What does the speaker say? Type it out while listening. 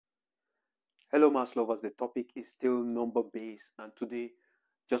Hello maths lovers, the topic is still number based, and today,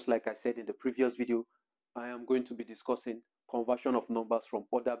 just like I said in the previous video, I am going to be discussing conversion of numbers from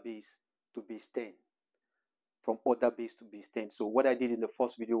order base to base 10. From order base to base 10. So what I did in the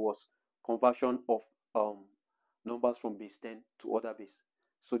first video was conversion of numbers from base 10 to order base.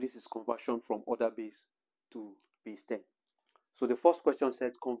 So this is conversion from order base to base 10. So the first question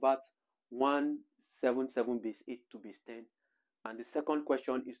said convert 177 base 8 to base 10. And the second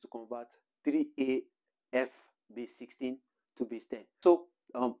question is to convert 3AF base 16 to base 10. So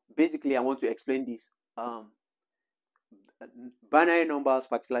basically, I want to explain this. Binary numbers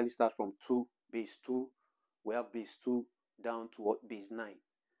particularly start from base 2. We have base 2 down to what, base 9.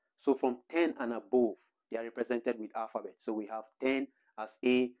 So from 10 and above, they are represented with alphabets. So we have 10 as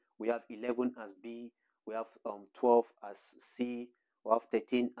A, we have 11 as B, we have 12 as C, we have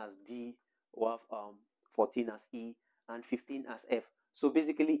 13 as D, we have 14 as E, and 15 as F. So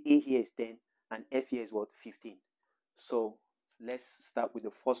basically A here is 10 and F here is what, 15. So let's start with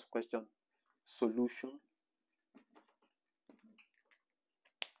the first question. Solution.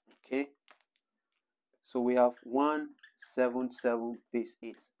 Okay. So we have 177 base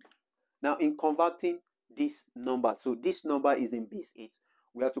 8. Now in converting this number, so this number is in base 8.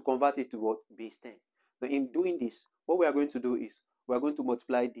 We have to convert it to what? Base 10. Now in doing this, what we are going to do is we are going to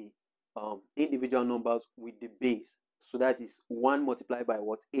multiply the individual numbers with the base. So that is 1 multiplied by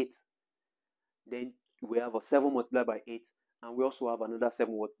what? 8. Then we have a 7 multiplied by 8. And we also have another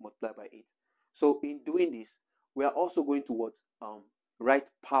 7 multiplied by 8. So in doing this, we are also going to what? Write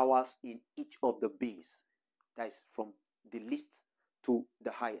powers in each of the base. That is from the least to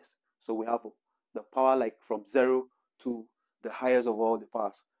the highest. So we have the power like from 0 to the highest of all the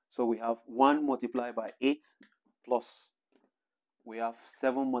powers. So we have 1 multiplied by 8 plus. We have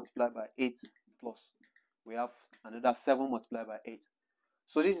 7 multiplied by 8 plus. We have another 7 multiplied by 8.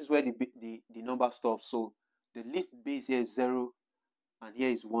 So this is where the number stops. So the least base here is 0, and here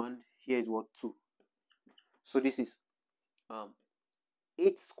is 1, here is what, 2. So this is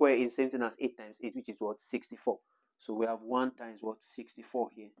 8 square is same thing as 8 times 8, which is what, 64. So we have 1 times what,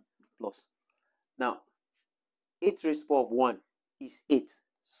 64 here plus. Now 8 raised to the power of 1 is 8.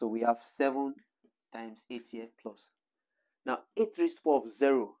 So we have 7 times 8 here plus. Now 8 raised to the power of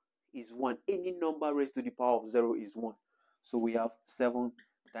 0 is 1. Any number raised to the power of 0 is 1. So we have 7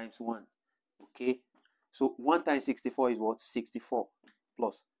 times 1. Okay. So 1 times 64 is what? 64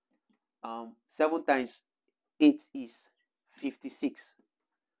 plus. 7 times 8 is 56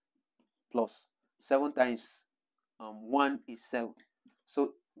 plus. 7 times 1 is 7.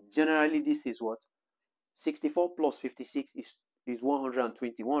 So generally this is what? 64 plus 56 is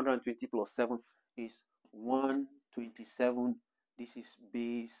 120. 120 plus 7 is 127. This is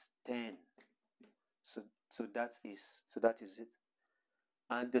base 10. So that is it.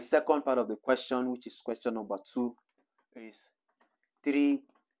 And the second part of the question, which is question number 2, is 3AF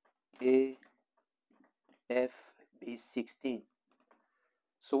base 16.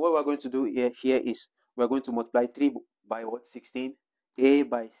 So what we're going to do here is we're going to multiply 3 by what? 16, A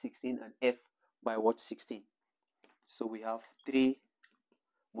by 16, and F by what? 16. So we have 3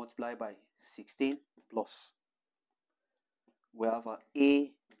 multiplied by 16 plus. We have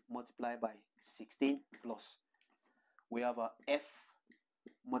A multiplied by 16 plus. We have F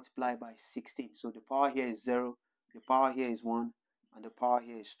multiplied by 16. So the power here is 0, the power here is 1, and the power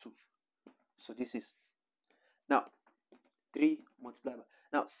here is 2. So this is now 3 multiplied by,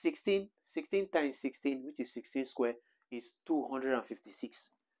 now 16 times 16, which is 16 square, is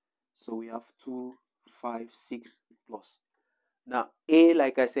 256. So we have 256 plus. Now A,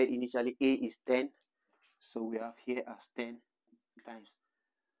 like I said initially, A is 10. So we have here as 10 times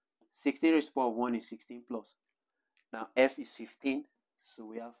 16 raised to the power of 1 is 16 plus. Now F is 15. So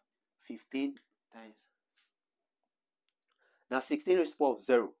we have 15 times. Now 16 raised to the power of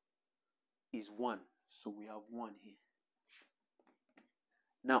 0 is 1. So we have 1 here.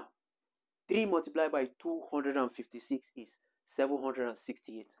 Now 3 multiplied by 256 is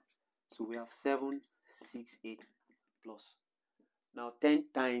 768. So we have 768 plus. Now 10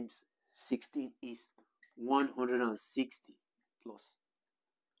 times 16 is 160 plus.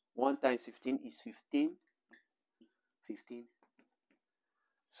 1 times 15 is 15. 15.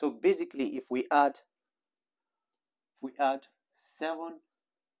 So basically, if we add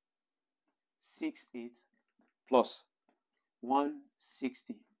 768 plus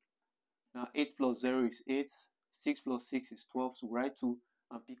 160. Now 8 plus 0 is 8. 6 plus 6 is 12. So write 2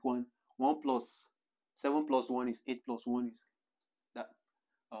 and pick 1. 1 plus 7 plus 1 is 8 plus 1 is that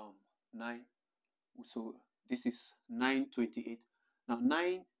 9. So this is 928. Now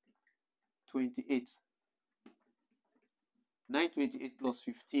 928 plus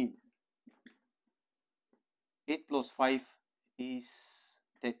 15 8 plus 5 is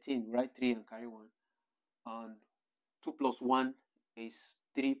 13. Write 3 and carry 1. And 2 plus 1 is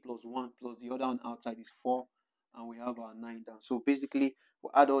 3 plus 1 plus the other one outside is 4. And we have our 9 down. So basically, we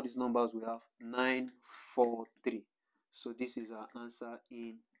add all these numbers, we have 9, 4, 3. So this is our answer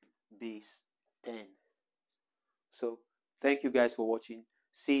in base 10. So thank you guys for watching.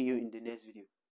 See you in the next video.